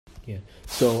Yeah.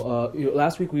 So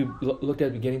last week we looked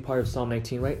at the beginning part of Psalm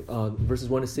 19, right? Verses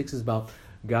 1 to 6 is about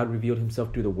God revealed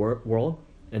himself through the world,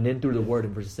 and then through the word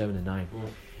in verses 7 to 9. Yeah.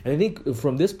 And I think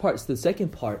from this part, the second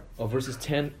part of verses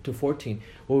 10 to 14,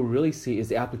 what we really see is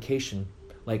the application.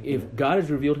 Like, if God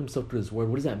has revealed himself through his word,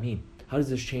 what does that mean? How does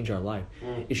this change our life?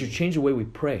 It should change the way we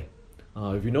pray.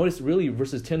 If you notice, really,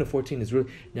 verses 10 to 14 is really,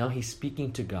 now he's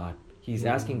speaking to God. He's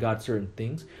asking God certain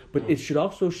things, but it should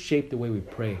also shape the way we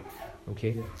pray.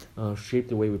 Okay? Shape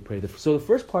the way we pray. So the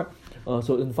first part,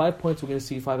 so in 5 points, we're going to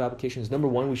see 5 applications. Number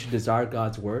 1, we should desire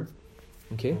God's word.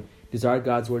 Okay? Desire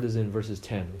God's word is in verses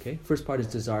 10. Okay? First part is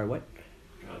desire what?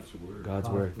 God's word. God's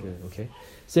word. Good. Okay?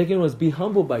 Second was be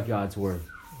humbled by God's word.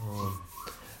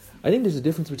 I think there's a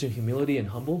difference between humility and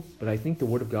humble, but I think the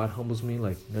word of God humbles me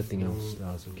like nothing else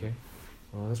does. Okay?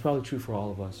 That's probably true for all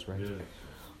of us, right?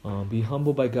 Yeah. Be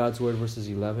humbled by God's word, verses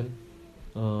 11.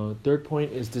 Third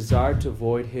point is desire to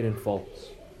avoid hidden faults.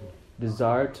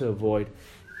 Desire to avoid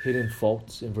hidden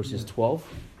faults in verses 12.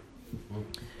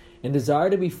 And desire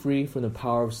to be free from the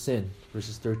power of sin,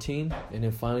 verses 13. And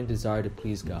then finally, desire to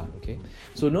please God, okay?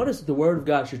 So notice the word of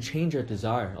God should change our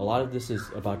desire. A lot of this is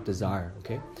about desire,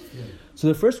 okay? Yeah. So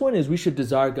the first one is we should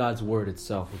desire God's word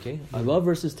itself, okay? I love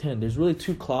verses 10. There's really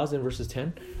 2 clauses in verses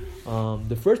 10.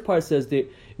 The first part says that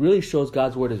it really shows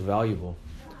God's word is valuable.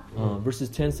 Verses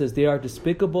 10 says they are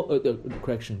despicable,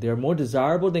 they are more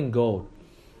desirable than gold.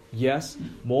 Yes,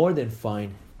 more than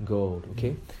fine gold,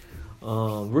 okay?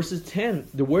 Verses 10,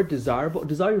 the word desirable.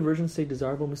 Does all your versions say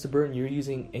desirable, Mr. Burton? You're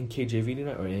using NKJV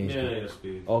tonight or NASB? Yeah,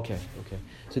 NASB. Okay.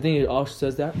 So I think it also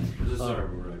says that.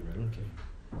 Desirable, right. Okay.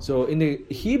 So in the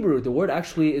Hebrew, the word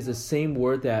actually is the same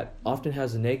word that often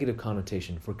has a negative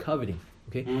connotation for coveting.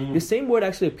 Okay, the same word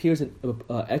actually appears in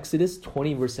Exodus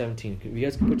 20 verse 17. If you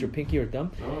guys can put your pinky or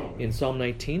thumb in Psalm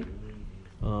 19,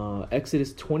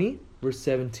 Exodus 20 verse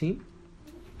 17,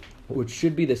 which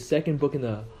should be the second book in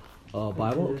the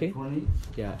Bible. Okay, 20?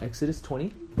 Yeah, Exodus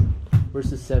 20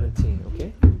 verses 17.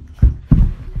 Okay,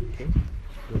 good.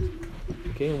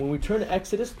 Okay, and when we turn to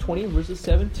Exodus 20 verses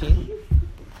 17,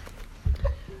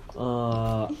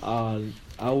 I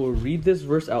will read this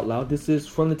verse out loud. This is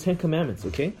from the 10 Commandments.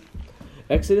 Okay.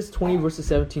 Exodus 20 verses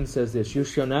 17 says this: you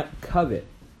shall not covet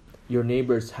your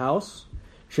neighbor's house,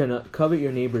 shall not covet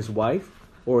your neighbor's wife,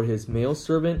 or his male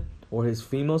servant, or his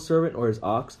female servant, or his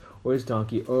ox, or his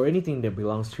donkey, or anything that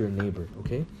belongs to your neighbor.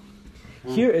 Okay?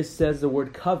 Here it says the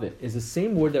word covet is the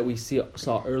same word that we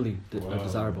saw early,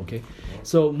 desirable. Okay,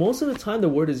 so most of the time the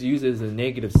word is used as a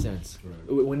negative sense.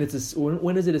 Right. When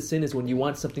is it a sin? Is when you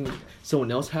want something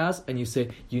someone else has and you say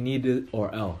you need it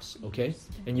or else. Okay,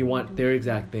 and you want their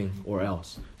exact thing or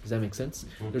else. Does that make sense?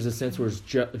 There's a sense where it's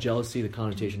jealousy, the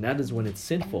connotation. That is when it's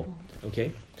sinful.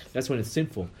 Okay, that's when it's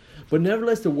sinful. But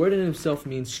nevertheless, the word in itself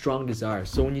means strong desire.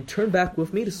 So when you turn back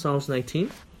with me to Psalms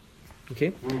 19.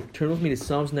 Okay, turn with me to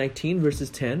Psalms 19 verses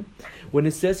 10. When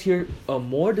it says here,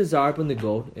 more desirable than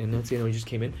gold, and let's see, we just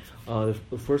came in. The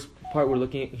first part we're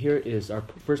looking at here is, our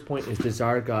first point is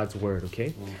desire God's word,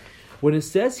 okay? When it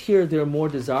says here they're more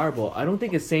desirable, I don't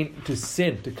think it's saying to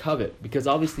sin, to covet, because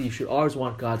obviously you should always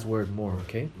want God's word more,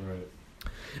 okay? Right.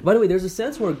 By the way, there's a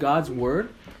sense where God's word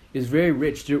is very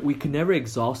rich. We can never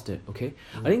exhaust it, okay?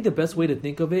 I think the best way to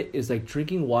think of it is like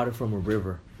drinking water from a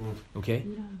river, okay?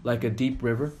 Like a deep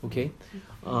river, okay?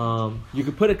 You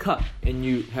could put a cup and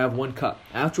you have 1 cup.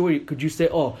 Afterward, could you say,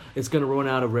 oh, it's going to run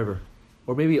out of river?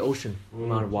 Or maybe ocean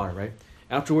amount of water, right?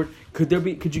 Afterward, could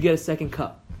you get a second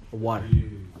cup of water?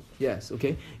 Yes,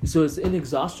 okay? So it's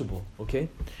inexhaustible, okay?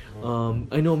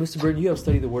 I know, Mr. Burton, you have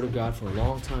studied the Word of God for a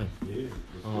long time.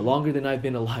 Longer than I've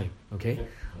been alive, okay?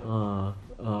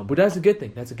 But that's a good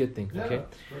thing. That's a good thing, okay?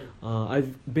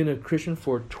 I've been a Christian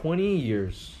for 20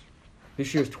 years.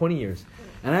 This year is 20 years.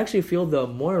 And I actually feel the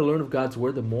more I learn of God's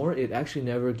Word, the more it actually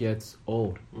never gets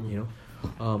old, you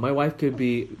know? My wife could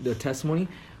be the testimony.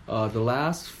 The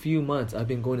last few months, I've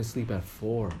been going to sleep at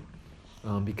 4.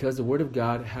 Because the Word of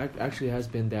God actually has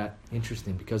been that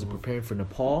interesting because of preparing for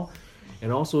Nepal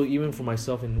and also even for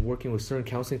myself in working with certain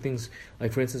counseling things.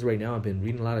 Like, for instance, right now I've been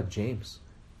reading a lot of James,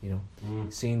 you know,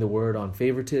 seeing the word on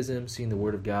favoritism, seeing the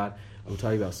Word of God. We'll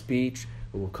talk about speech,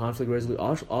 conflict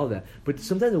resolution, all of that. But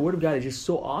sometimes the Word of God is just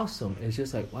so awesome. It's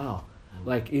just like, wow.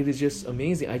 Like, it is just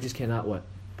amazing. I just cannot,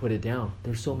 put it down.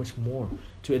 There's so much more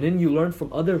to it. And then you learn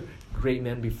from other great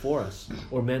men before us,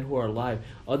 or men who are alive,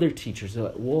 other teachers. They're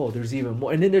like, whoa, there's even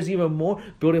more. And then there's even more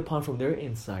built upon from their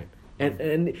insight.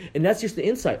 And that's just the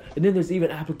insight. And then there's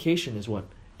even application is what?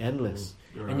 Endless.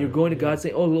 Right. And you're going to God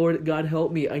saying, oh, Lord, God,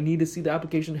 help me. I need to see the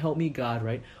application. Help me, God,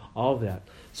 right? All of that.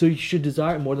 So you should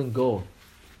desire it more than gold.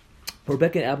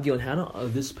 Rebecca and Abigail and Hannah,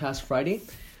 this past Friday,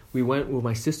 we went with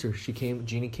my sister.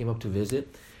 Jeannie came up to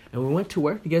visit. And we went to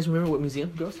where? You guys remember what museum,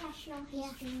 girls? National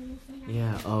History Museum.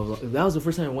 Yeah, that was the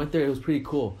first time I went there. It was pretty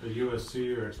cool. The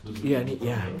USC or Yeah,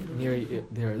 near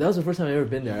there. That was the first time I've ever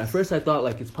been there. At first, I thought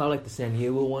like it's probably like the San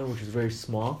Diego one, which is very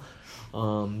small.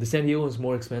 The San Diego is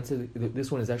more expensive.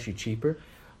 This one is actually cheaper,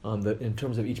 in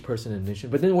terms of each person admission.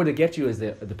 But then what they get you is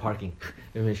the parking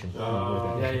admission.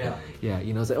 Yeah.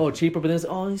 You know, it's like cheaper, but then it's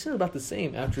it's about the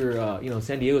same. After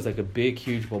San Diego is like a big,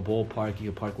 huge bowl park.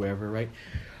 You can park wherever, right?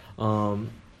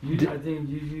 I think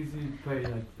you usually pay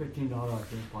like $15 in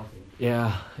parking.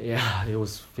 Yeah, it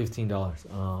was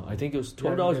 $15. I think it was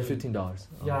 $12 or $15.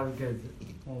 Yeah, because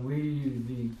when we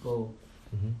usually go,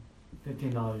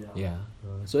 $15. Yeah,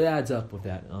 so it adds up with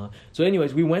that. So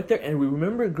anyways, we went there and we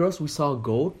remember, girls, we saw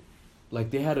gold. Like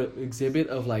they had an exhibit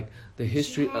of like the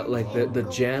history, like the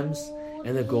gems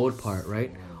and the gold part,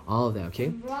 right? All of that, okay?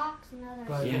 Rocks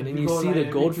and other Yeah, and then you see the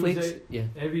gold flakes. Yeah.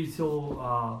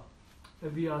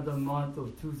 Every other month or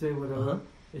Tuesday, whatever,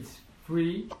 it's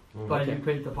free, but you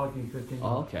pay the parking $15.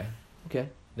 Oh, okay.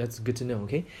 That's good to know,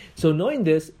 okay? So knowing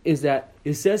this is that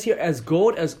it says here, as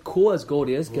cool as gold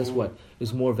is, guess what?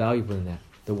 Is more valuable than that.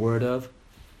 The word of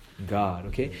God,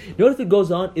 okay? Notice it goes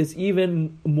on, is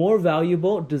even more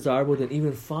valuable, desirable than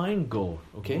even fine gold,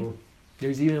 okay?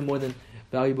 There's even more than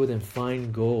valuable than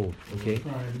fine gold, okay?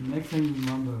 Next thing,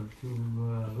 remember to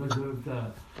reserve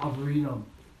the Arboretum.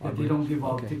 But they don't give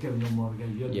out tickets no more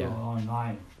because you have to go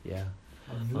online. Yeah.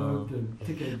 Observe the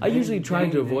ticket. I usually try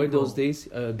to avoid those days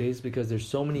because there's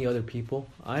so many other people.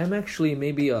 I am actually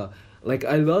maybe like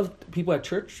I love people at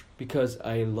church because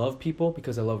I love people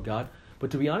because I love God.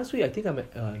 But to be honest with you, I think I'm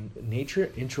a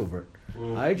nature introvert.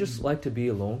 I just like to be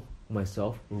alone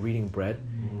myself, reading bread.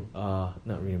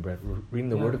 Reading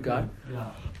the Word of God.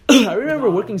 I remember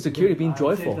working security, being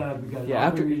joyful.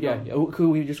 Could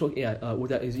we just with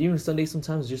that is even Sunday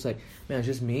sometimes it's just like, man, it's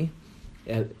just me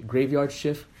at graveyard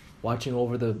shift watching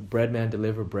over the bread man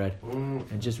deliver bread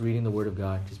and just reading the Word of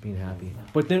God, just being happy.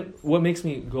 But then what makes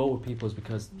me go with people is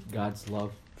because God's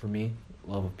love for me,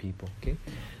 love of people. Okay,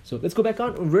 so let's go back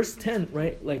on verse 10,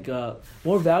 right? Like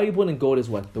more valuable than gold is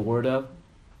what? The Word of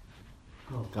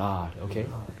God. Okay,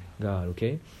 God.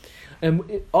 Okay, and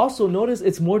also notice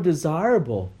it's more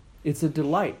desirable. It's a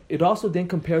delight. It also then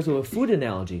compares with a food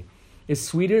analogy. It's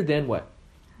sweeter than what?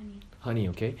 Honey,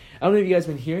 okay? I don't know if you guys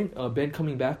have been hearing Ben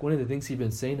coming back. One of the things he's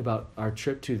been saying about our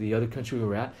trip to the other country we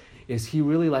were at is he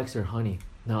really likes their honey.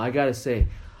 Now, I got to say,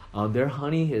 their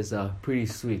honey is pretty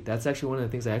sweet. That's actually one of the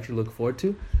things I actually look forward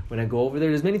to when I go over there.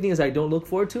 There's many things I don't look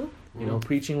forward to,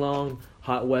 preaching long,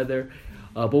 hot weather.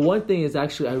 But one thing is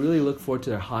actually I really look forward to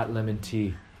their hot lemon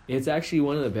tea. It's actually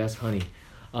one of the best honey.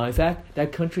 In fact,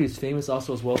 that country is famous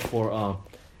also as well for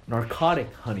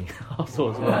narcotic honey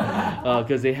also as well,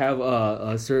 because they have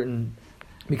a certain,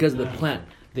 because of the plant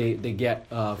they get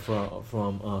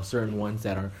from certain ones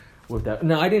that are with that.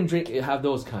 Now I didn't have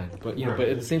those kind, but but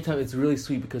at the same time it's really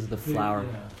sweet because of the flour.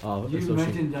 You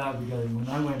mentioned that because when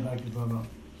I went back to Burma,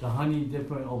 the honey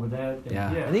different over there.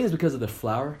 I think it's because of the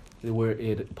flour where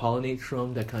it pollinates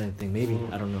from, that kind of thing. Maybe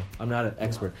I don't know. I'm not an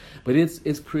expert, but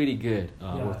it's pretty good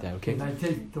with that. Okay. And I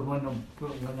take the one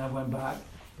when I went back.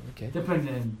 Okay. Different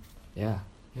than. Yeah.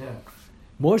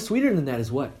 More sweeter than that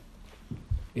is what?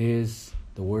 Is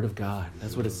the Word of God.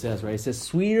 That's what it says, right? It says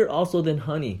sweeter also than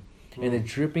honey, and the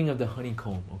dripping of the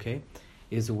honeycomb. Okay,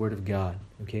 is the Word of God.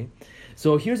 Okay.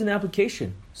 So here's an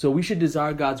application. So we should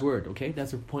desire God's Word, okay?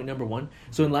 That's point number 1.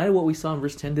 So in light of what we saw in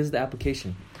verse 10, this is the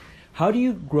application. How do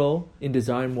you grow in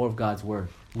desiring more of God's Word?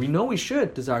 We know we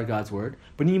should desire God's Word,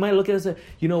 but you might look at it and say,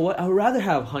 you know what? I would rather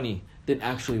have honey than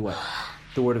actually what?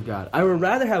 The Word of God. I would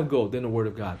rather have gold than the Word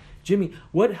of God. Jimmy,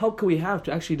 what help can we have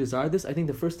to actually desire this? I think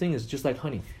the first thing is just like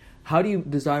honey. How do you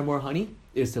desire more honey?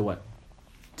 Is to what?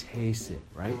 Taste it,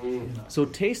 right? So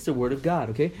taste the Word of God,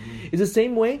 okay? It's the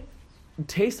same way.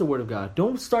 Taste the Word of God.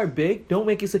 Don't start big. Don't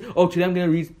make it say, today I'm going to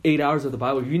read 8 hours of the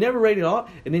Bible. If you never read it all,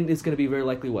 and then it's going to be very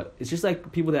likely what? It's just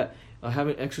like people that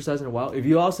haven't exercised in a while. If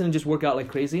you all of a sudden just work out like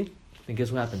crazy, then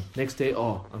guess what happened? Next day,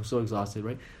 I'm so exhausted,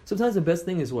 right? Sometimes the best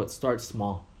thing is what? Start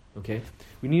small, okay?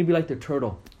 We need to be like the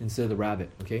turtle instead of the rabbit,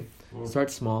 okay?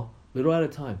 Start small, little at a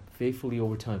time, faithfully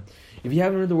over time. If you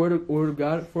haven't read the Word of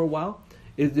God for a while,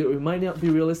 it might not be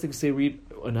realistic to say read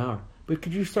an hour. But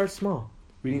could you start small?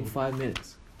 Reading 5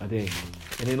 minutes a day,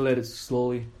 and then let it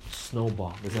slowly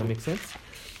snowball. Does that make sense?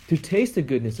 To taste the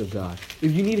goodness of God.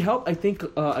 If you need help, I think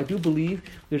I do believe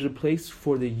there's a place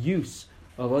for the use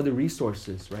of other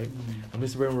resources, right?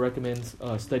 Mr. Berman recommends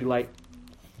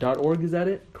studylight.org. Is that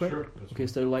it? Correct? Sure. Okay,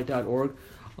 studylight.org.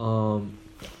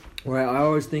 Where I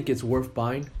always think it's worth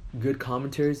buying good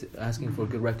commentaries, asking for a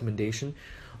good recommendation.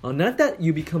 Not that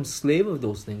you become slave of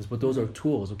those things, but those are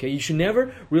tools, okay? You should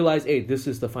never realize, hey, this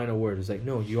is the final word. It's like,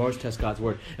 no, you always test God's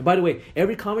word. And by the way,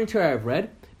 every commentary I've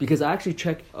read, because I actually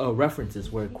check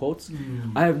references where it quotes,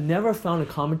 I have never found a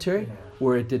commentary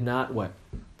where it did not what?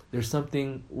 There's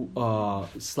something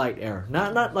slight error.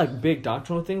 Not like big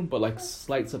doctrinal thing, but like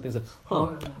slight something like,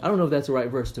 I don't know if that's the right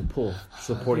verse to pull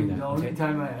supporting that. The only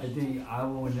time I think I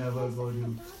will never go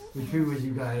to retreat with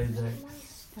you guys is like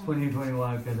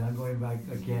 2021 because I'm going back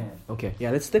again. Okay,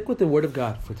 yeah, let's stick with the Word of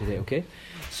God for today, okay?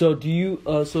 So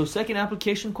so second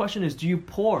application question is, do you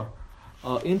pour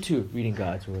into reading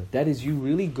God's Word? That is, you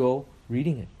really go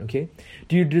reading it, okay?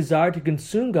 Do you desire to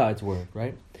consume God's Word,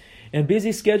 right? And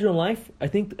busy schedule in life, I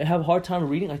think have a hard time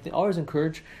reading. I always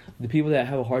encourage the people that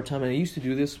have a hard time, and I used to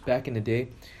do this back in the day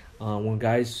when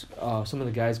guys, some of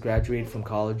the guys graduated from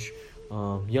college,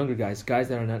 younger guys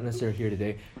that are not necessarily here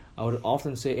today. I would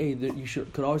often say, hey, you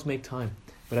could always make time,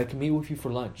 but I can meet with you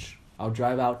for lunch. I'll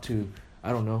drive out to,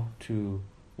 to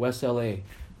West LA,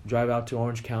 drive out to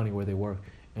Orange County where they work,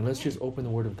 and let's just open the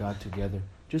Word of God together,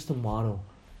 just to model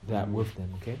that with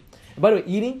them, okay? And by the way,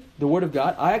 eating the Word of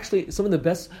God, some of the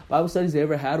best Bible studies I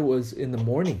ever had was in the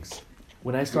mornings,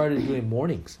 when I started doing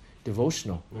mornings,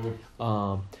 devotional,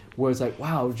 where it's like,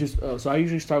 wow, so I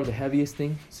usually start with the heaviest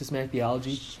thing, systematic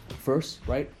theology first,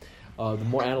 right? The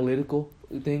more analytical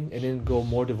thing, and then go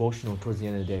more devotional towards the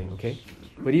end of the day, okay?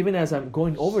 But even as I'm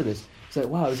going over this, it's like,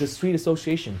 wow, it's a sweet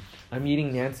association. I'm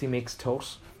eating Nancy Makes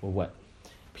Toast with what?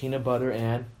 Peanut butter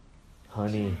and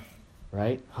honey,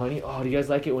 right? Honey. Oh, do you guys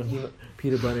like it when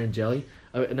peanut butter and jelly?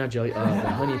 Not jelly, the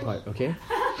honey part, okay?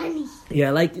 Honey. Yeah,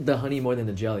 I like the honey more than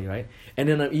the jelly, right? And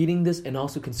then I'm eating this and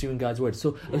also consuming God's Word.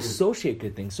 So associate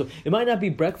good things. So it might not be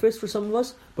breakfast for some of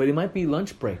us, but it might be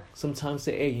lunch break. Sometimes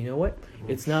say, hey, you know what?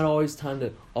 It's not always time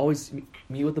to always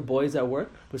meet with the boys at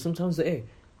work, but sometimes say, hey,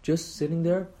 just sitting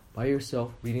there by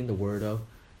yourself reading the Word of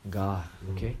God,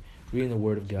 okay? Reading the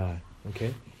Word of God,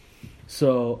 okay?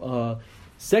 So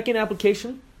second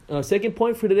application, second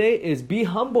point for today is be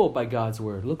humbled by God's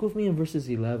Word. Look with me in verses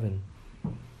 11,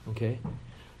 okay?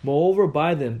 Moreover,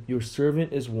 by them your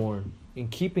servant is warned. In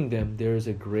keeping them, there is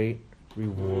a great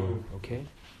reward. Okay?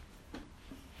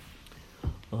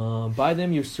 By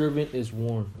them your servant is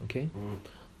warned. Okay?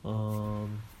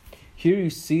 Here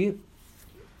you see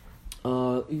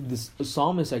the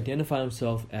psalmist identify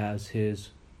himself as his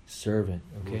servant.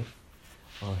 Okay?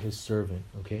 His servant.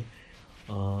 Okay?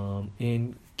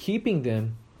 In keeping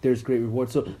them, there's great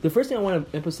reward. So the first thing I want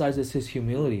to emphasize is his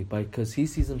humility, because he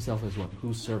sees himself as what?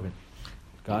 Whose servant?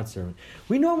 God's servant.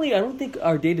 I don't think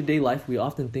our day-to-day life, we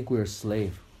often think we're a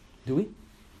slave. Do we?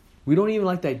 We don't even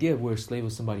like the idea of we're a slave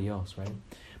of somebody else, right?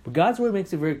 But God's Word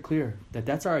makes it very clear that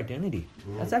that's our identity.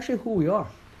 That's actually who we are.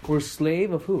 We're a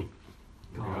slave of who?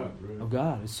 God. Of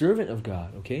God. A servant of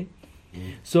God, okay?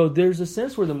 So there's a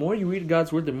sense where the more you read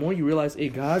God's Word, the more you realize, hey,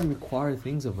 God requires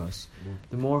things of us.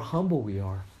 The more humble we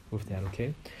are with that,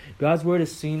 okay? God's Word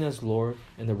is seen as Lord,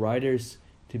 and the writer is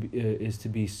to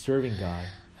be serving God.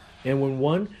 And when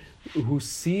one who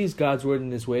sees God's Word in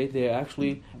this way, they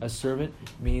actually, a servant,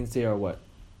 means they are what?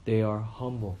 They are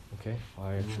humble. Okay?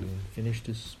 I actually finished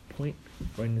this point,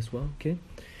 writing this well. Okay?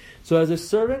 So as a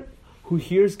servant who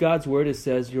hears God's Word, it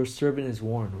says, your servant is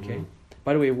warned. Okay?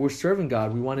 By the way, if we're serving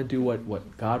God, we want to do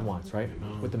what God wants, right?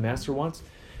 What the Master wants.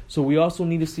 So we also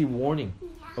need to see warning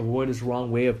of what is wrong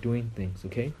way of doing things.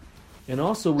 Okay? And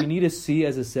also we need to see,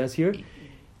 as it says here,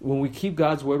 when we keep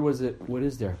God's Word, what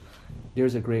is there?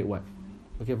 There's a great what?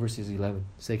 Look at verses 11,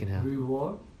 second half.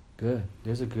 Reward. Good.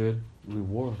 There's a good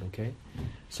reward, okay?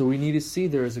 So we need to see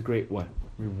there is a great what?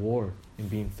 Reward in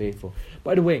being faithful.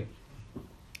 By the way,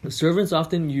 servants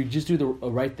often, you just do the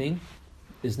right thing,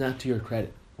 is not to your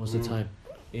credit most of the time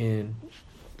in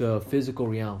the physical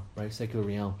realm, right? Secular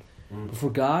realm. But for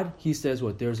God, He says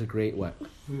what? There's a great what?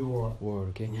 Reward,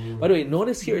 okay? By the way,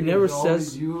 notice here it never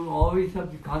says... You always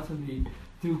have to constantly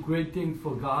do great things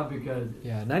for God because...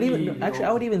 Yeah, not even... Actually,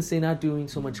 I would even say not doing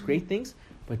so much great things,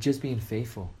 but just being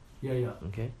faithful. Yeah.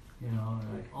 Okay? You know,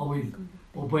 like always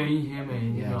obeying Him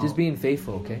and, you know... just being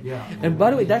faithful, okay? Yeah. And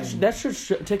by the way, that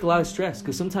should take a lot of stress,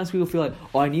 because sometimes people feel like,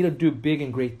 oh, I need to do big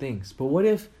and great things. But what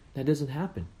if that doesn't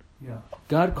happen? Yeah.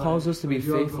 God calls us to be you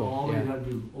faithful. Always have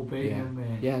to obey Him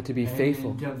and... to be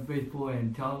faithful. And just faithful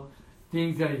and tell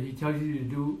things that He tells you to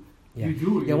do. Yeah. You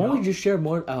do. Yeah, why don't we just share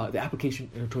more the application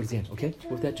towards the end, okay?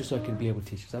 With that, just so I can be able to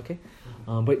teach. Is that okay?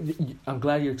 But I'm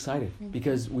glad you're excited,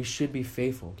 because we should be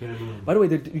faithful. Okay? By the way,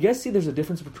 you guys see there's a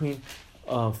difference between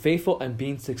faithful and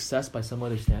being success by some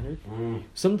other standard?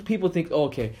 Some people think, oh,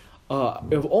 okay,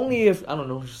 if I don't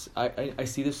know, I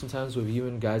see this sometimes with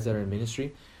even guys that are in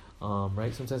ministry,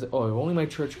 right? Sometimes, if only my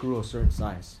church grew a certain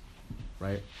size,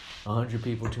 right? 100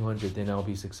 people, 200, then I'll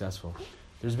be successful.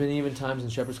 There's been even times in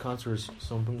Shepherd's Concert where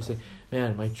some people say,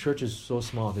 man, my church is so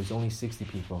small, there's only 60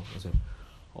 people. I said,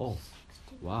 oh,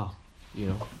 wow,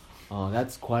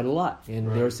 that's quite a lot.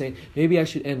 And they were saying, maybe I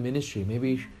should end ministry,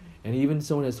 and even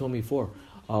someone has told me before,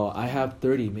 I have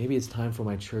 30, maybe it's time for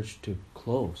my church to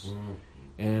close.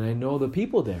 And I know the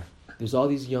people there. There's all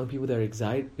these young people that are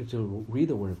excited to read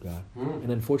the Word of God. And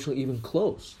unfortunately even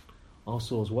close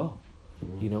also as well.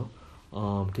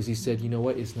 Because he said, you know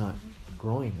what, it's not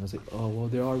growing. I was like, oh, well,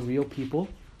 there are real people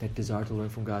that desire to learn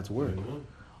from God's Word.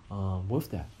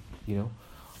 With that,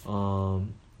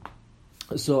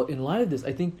 So in light of this,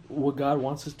 I think what God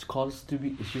wants us to call us to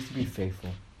be is just to be faithful.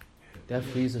 That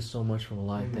frees us so much from a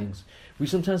lot of things. We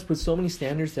sometimes put so many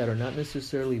standards that are not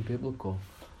necessarily biblical,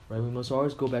 right? We must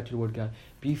always go back to the Word of God.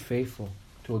 Be faithful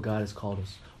to what God has called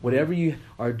us. Whatever you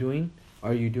are doing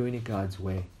it God's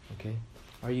way? Okay?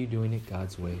 Are you doing it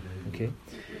God's way? Okay?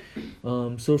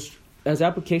 So as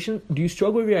application, do you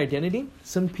struggle with your identity?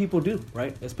 Some people do,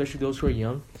 right? Especially those who are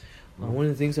young. One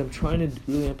of the things I'm trying to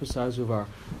really emphasize with our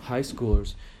high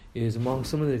schoolers is among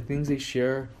some of the things they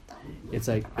share, it's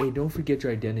like, hey, don't forget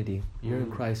your identity. You're in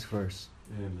Christ first.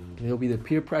 Amen. There'll be the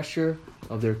peer pressure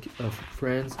of their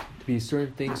friends to be a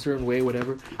certain thing, certain way,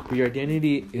 whatever. But your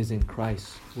identity is in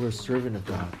Christ. We're a servant of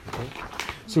God. Okay?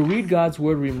 So read God's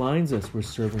Word reminds us we're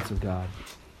servants of God.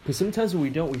 Because sometimes when we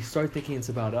don't, we start thinking it's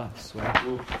about us,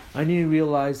 right? I need to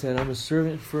realize that I'm a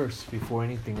servant first before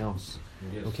anything else.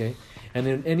 Yes. Okay? And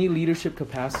in any leadership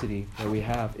capacity that we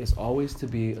have is always to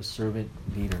be a servant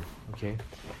leader. Okay?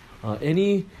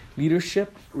 Any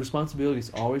leadership responsibility is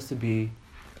always to be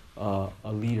a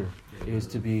leader, is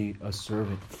to be a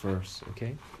servant first.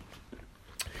 Okay?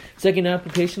 Second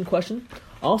application question.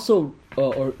 Also,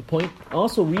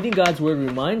 reading God's Word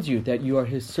reminds you that you are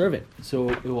His servant. So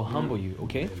it will humble you.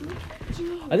 Okay?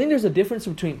 I think there's a difference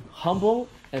between humble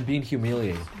and being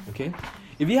humiliated. Okay?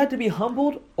 If you had to be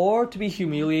humbled or to be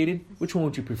humiliated, which one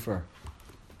would you prefer?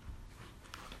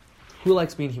 Who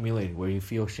likes being humiliated, where you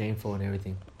feel shameful and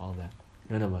everything, all that?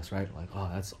 None of us, right? Like, oh,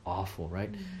 that's awful, right?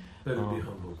 Better be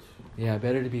humbled. Yeah,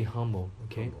 better to be humble,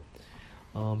 okay?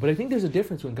 But I think there's a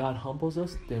difference when God humbles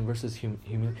us than versus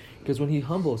humility. Because when He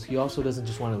humbles, He also doesn't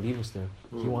just want to leave us there.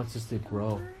 He wants us to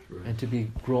grow and to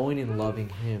be growing and loving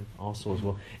Him also as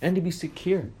well. And to be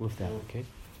secure with that, okay?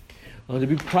 To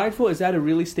be prideful, is that a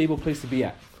really stable place to be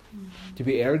at? To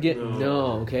be arrogant?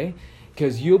 No, okay?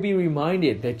 Because you'll be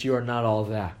reminded that you are not all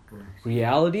that.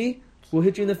 Reality will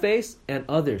hit you in the face, and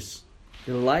others.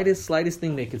 The slightest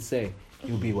thing they could say,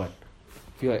 you'll be what?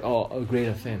 Feel like, oh, a great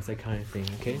offense, that kind of thing,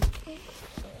 okay?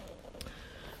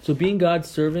 So being God's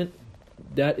servant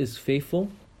that is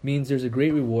faithful means there's a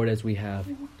great reward, as we have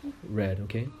read,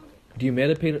 okay? Do you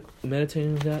meditate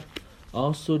on that?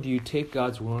 Also, do you take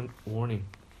God's warning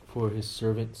for His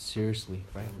servant seriously,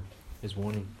 right? His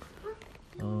warning.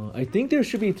 I think there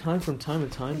should be time from time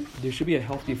to time, there should be a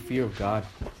healthy fear of God,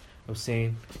 of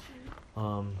saying,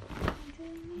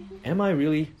 am I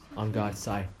really on God's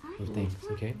side of things,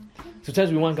 okay?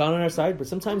 Sometimes we want God on our side, but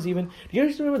sometimes even, do you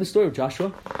guys remember the story of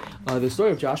Joshua? The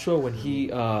story of Joshua when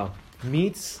he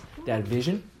meets that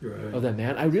vision of that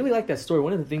man. I really like that story.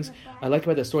 One of the things I like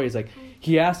about that story is like,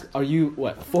 he asked, are you,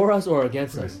 what, for us or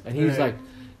against us? And he's like,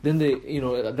 then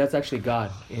that's actually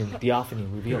God in theophany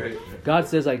revealed. God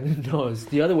says like, no, it's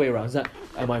the other way around. It's not,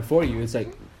 am I for you? It's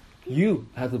like, you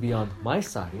have to be on my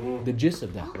side. The gist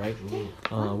of that, right?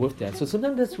 With that. So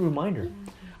sometimes that's a reminder.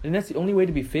 And that's the only way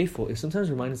to be faithful, is sometimes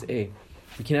remind us, we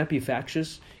cannot be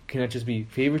factious, cannot just be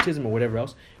favoritism or whatever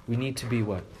else. We need to be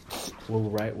what? We're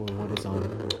right, what is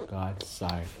on God's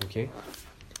side, okay?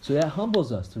 So that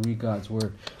humbles us to read God's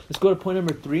Word. Let's go to point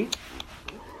number 3.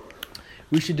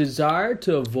 We should desire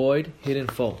to avoid hidden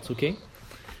faults, okay?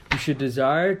 We should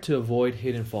desire to avoid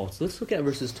hidden faults. Let's look at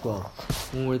verses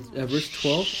 12. When we're at verse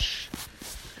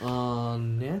 12,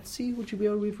 Nancy, would you be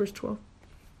able to read verse 12?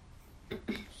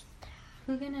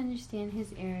 Who can understand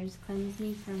his errors? Cleanse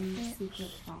me from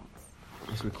secret faults.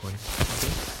 It's recording. Okay.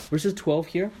 Verses 12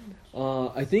 here.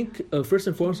 I think first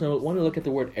and foremost, I want to look at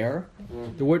the word error.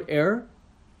 The word error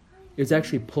is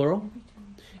actually plural.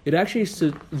 It actually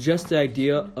suggests the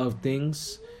idea of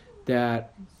things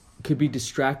that could be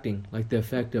distracting, like the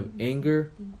effect of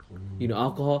anger,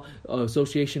 alcohol,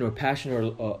 association or passion or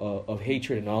of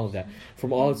hatred and all of that,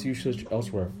 from all its usage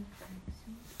elsewhere.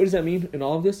 What does that mean in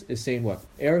all of this? Is saying what?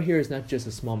 Error here is not just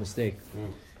a small mistake.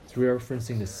 It's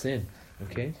referencing the sin.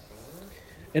 Okay?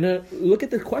 And look at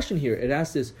the question here. It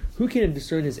asks this, who can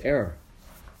discern his error?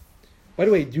 By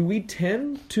the way, do we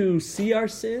tend to see our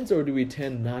sins or do we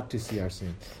tend not to see our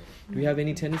sins? Do we have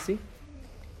any tendency?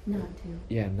 Not to.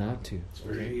 Yeah, not to. It's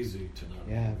very easy to not.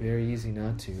 Yeah, very easy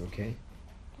not to, okay?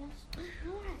 That's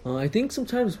not I think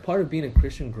sometimes part of being a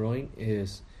Christian growing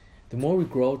is the more we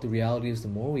grow, the reality is the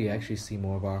more we actually see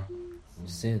more of our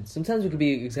sins. Sometimes we could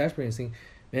be exasperated and saying,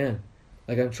 man,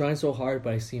 like I'm trying so hard,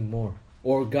 but I see more.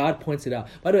 Or God points it out.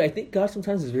 By the way, I think God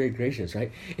sometimes is very gracious,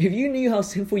 right? If you knew how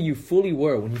sinful you fully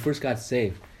were when you first got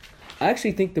saved, I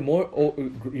actually think the more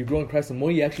you grow in Christ, the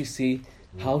more you actually see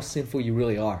how sinful you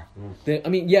really are. I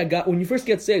mean, yeah, God, when you first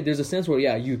get saved, there's a sense where,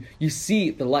 yeah, you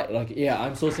see the light. Like, yeah,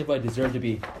 I'm so sinful, I deserve to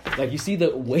be. Like, you see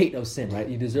the weight of sin, right?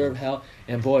 You deserve hell,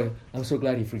 and boy, I'm so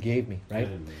glad He forgave me, right?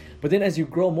 But then as you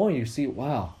grow more, you see,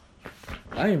 wow,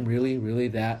 I am really, really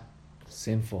that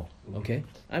sinful, okay?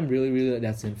 I'm really, really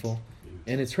that sinful,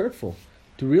 and it's hurtful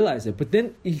to realize it. But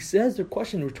then He says the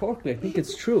question rhetorically, I think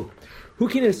it's true. Who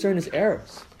can discern His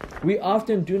errors? We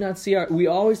often do not see we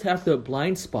always have the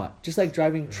blind spot, just like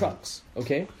driving trucks,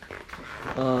 okay?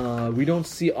 We don't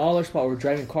see all our spot. We're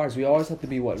driving cars. We always have to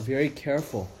be, very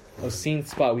careful of seeing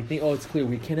spot. We think, it's clear.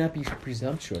 We cannot be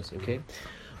presumptuous, okay?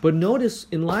 But notice,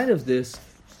 in light of this,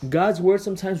 God's Word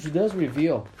sometimes does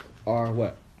reveal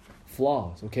our,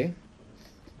 flaws, okay?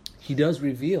 He does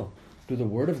reveal through the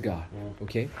Word of God,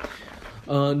 okay?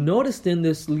 Notice then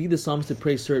this, lead the psalmist to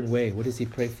pray a certain way. What does he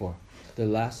pray for?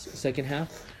 The second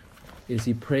half is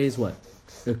he prays what?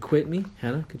 Acquit me.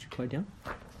 Hannah, could you quiet down?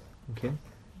 Okay.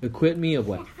 Acquit me of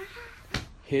what?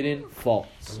 Hidden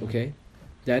faults. Okay.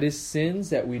 That is sins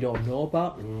that we don't know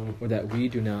about or that we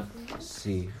do not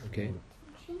see. Okay.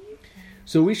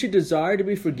 So we should desire to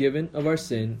be forgiven of our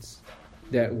sins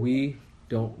that we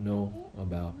don't know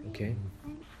about. Okay.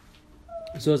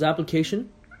 So as application,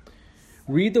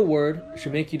 read the Word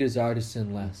should make you desire to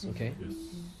sin less. Okay. Yes.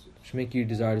 Should make you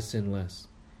desire to sin less.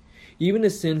 Even the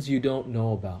sins you don't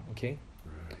know about, okay?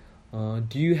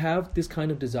 Do you have this kind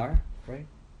of desire, right?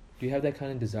 Do you have that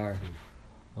kind of desire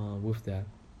with that?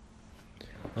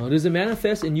 Does it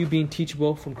manifest in you being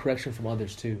teachable from correction from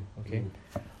others too, okay?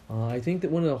 I think that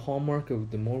one of the hallmark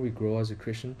of the more we grow as a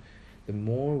Christian, the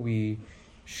more we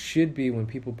should be when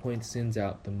people point sins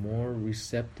out, the more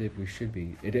receptive we should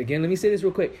be. Again, let me say this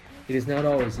real quick. It is not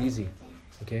always easy.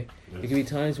 Okay? It can be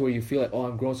times where you feel like,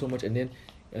 I'm growing so much, and then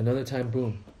another time,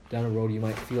 boom, down the road, you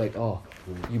might feel like,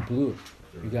 you blew it.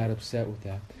 You got upset with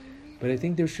that. But I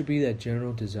think there should be that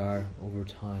general desire over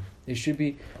time. It should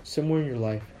be somewhere in your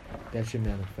life that should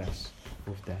manifest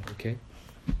with that, okay?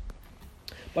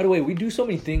 By the way, we do so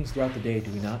many things throughout the day, do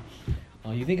we not?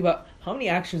 You think about how many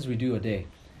actions we do a day.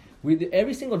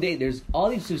 Every single day, there's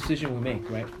all these decisions we make,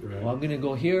 right? Well, I'm going to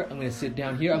go here, I'm going to sit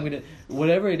down here, I'm going to,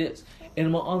 whatever it is.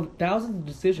 And on thousands of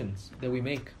decisions that we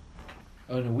make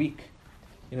in a week,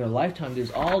 in a lifetime,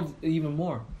 there's even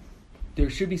more. There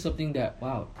should be something that,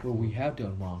 where we have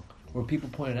done wrong, where people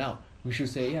point it out. We should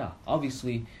say,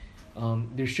 obviously,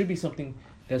 there should be something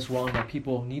that's wrong that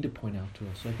people need to point out to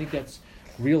us. So I think that's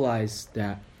realize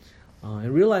that,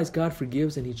 and realize God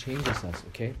forgives and He changes us,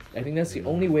 okay? I think that's the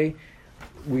only way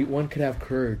one could have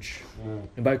courage.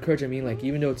 And by courage, I mean,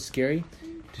 even though it's scary,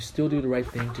 to still do the right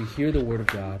thing, to hear the Word of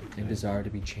God, and desire to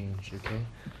be changed, okay?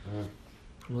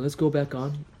 Well, let's go back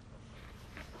on.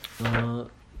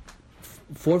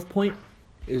 Fourth point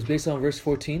is based on verse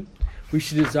 14. We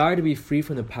should desire to be free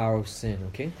from the power of sin,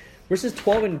 okay? Verses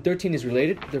 12 and 13 is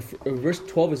related. Verse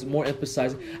 12 is more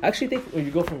emphasizing. I actually think when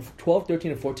you go from 12,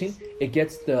 13, and 14, it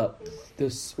gets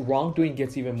this wrongdoing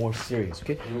gets even more serious,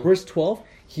 okay? Verse 12,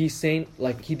 he's saying,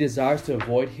 he desires to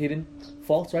avoid hidden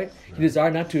faults, right? He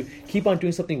desires not to keep on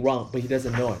doing something wrong, but he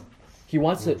doesn't know it.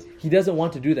 He doesn't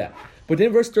want to do that. But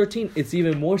then verse 13, it's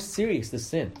even more serious, the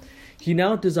sin. He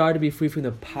now desires to be free from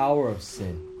the power of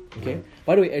sin, okay?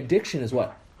 By the way, addiction is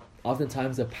what?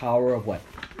 Oftentimes the power of what?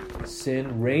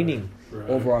 Sin reigning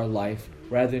over our life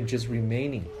rather than just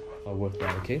remaining with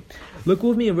that, okay? Look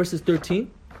with me in verses 13.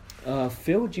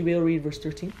 Phil, would you be able to read verse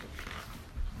 13?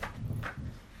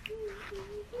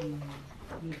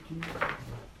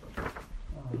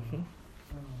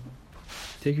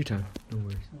 Take your time. No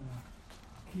worries.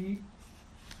 Keep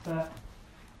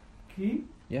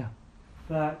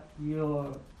back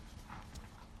your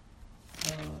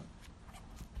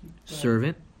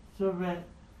servant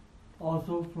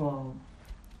also from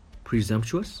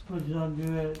presumptuous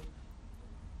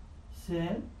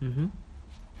sin, and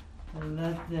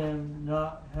let them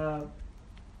not have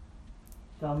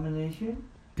domination.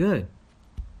 Good.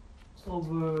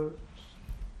 Over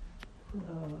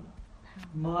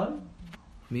mud.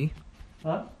 Me?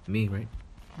 Huh? Me, right?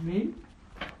 Me?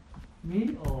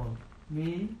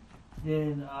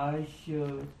 Then I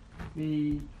should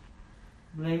be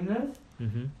blameless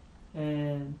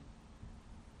and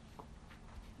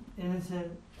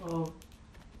innocent of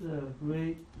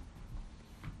great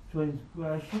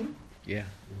transgression. Yeah.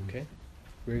 Okay.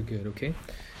 Very good. Okay.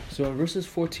 So in verses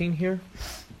 14 here,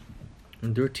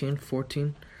 in 13,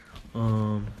 14,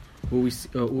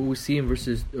 what we see in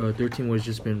verses 13, what has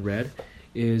just been read,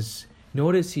 is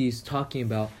notice he's talking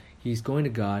about, he's going to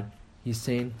God. He's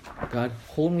saying, God,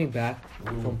 hold me back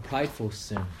from prideful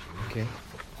sin. Okay.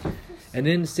 And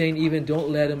then saying, even don't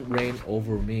let him reign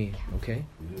over me. Okay.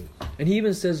 And he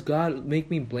even says, God,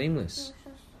 make me blameless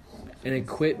and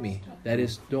acquit me. That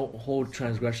is, don't hold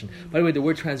transgression. By the way, the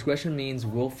word transgression means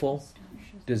willful,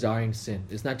 desiring sin.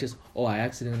 It's not just, oh, I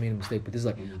accidentally made a mistake, but this is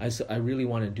like, I really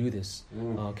want to do this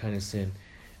kind of sin.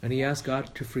 And he asks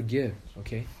God to forgive.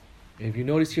 Okay. And if you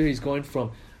notice here, he's going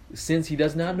from sins he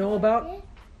does not know about,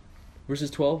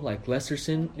 verses 12, like lesser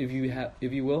sin, if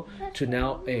you will, to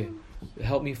now, hey,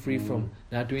 help me free from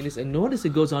not doing this. And notice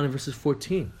it goes on in verses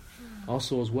 14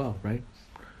 also as well, right?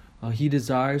 He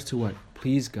desires to what?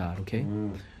 Please God, okay?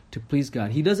 To please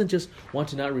God. He doesn't just want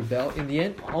to not rebel. In the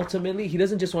end, ultimately, he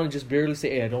doesn't just want to just barely say,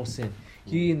 hey, I don't sin.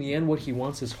 He, in the end, what he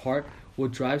wants, his heart,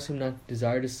 what drives him not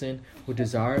desire to sin, what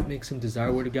makes him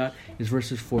desire word of God, is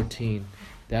verses 14.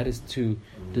 That is to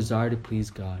desire to please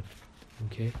God,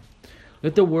 okay?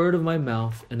 Let the word of my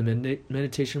mouth and the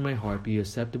meditation of my heart be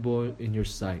acceptable in your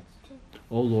sight,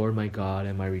 O Lord, my God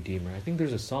and my Redeemer. I think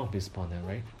there's a song based upon that,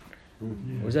 right?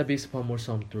 Or is that based upon more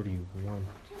Psalm 31?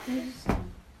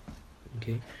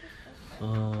 Okay.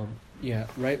 Yeah,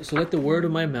 right? So let the word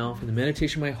of my mouth and the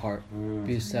meditation of my heart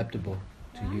be acceptable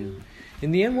to you.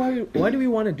 In the end, why do we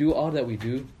want to do all that we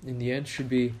do? In the end, should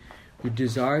be we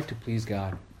desire to please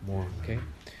God more, okay?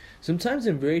 Sometimes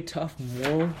in very tough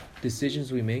moral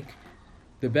decisions we make,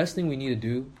 the best thing we need to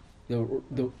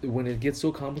do, when it gets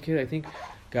so complicated, I think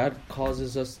God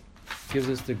gives us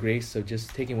the grace of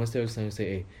just taking one step at a time and say,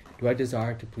 hey, do I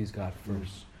desire to please God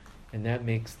first? And that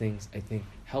makes things, I think,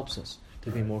 helps us to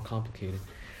be more complicated.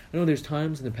 I know there's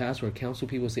times in the past where counsel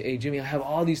people say, hey, Jimmy, I have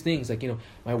all these things. Like,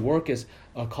 my work is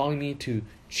calling me to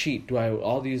cheat. Do I have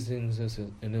all these things?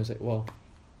 And they'll say, well,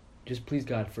 just please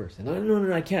God first. And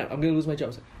no, I can't. I'm going to lose my job. I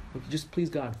was like, just please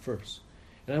God first.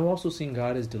 And I've also seen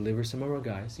God has delivered some of our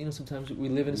guys. Sometimes we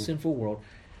live in a sinful world.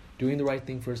 Doing the right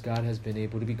thing first, God has been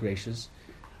able to be gracious.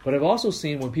 But I've also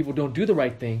seen when people don't do the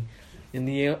right thing, in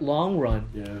the long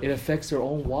run, it affects their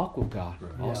own walk with God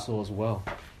also as well.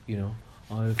 It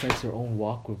affects their own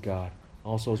walk with God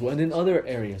also as well. And in other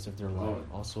areas of their life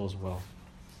also as well.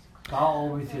 God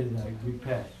always says, like,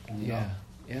 repent. Yeah.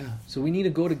 So we need to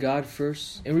go to God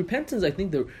first. And repentance, I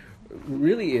think,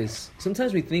 really is,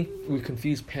 sometimes we think we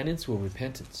confuse penance with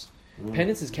repentance.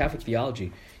 Penance is Catholic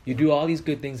theology. You do all these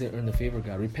good things that earn the favor of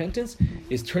God. Repentance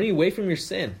is turning away from your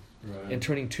sin and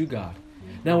turning to God.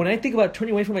 Now, when I think about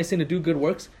turning away from my sin to do good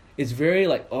works, it's very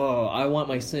like, oh, I want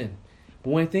my sin. But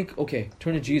when I think, okay,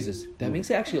 turn to Jesus, that makes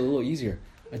it actually a little easier.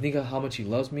 I think of how much He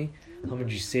loves me, how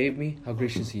much He saved me, how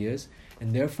gracious He is,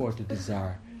 and therefore the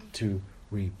desire to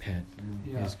repent.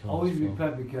 Yeah, always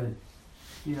repent because,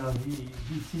 He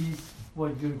sees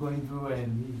what you're going through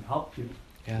and He helps you.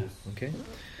 Yeah, okay.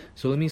 So let me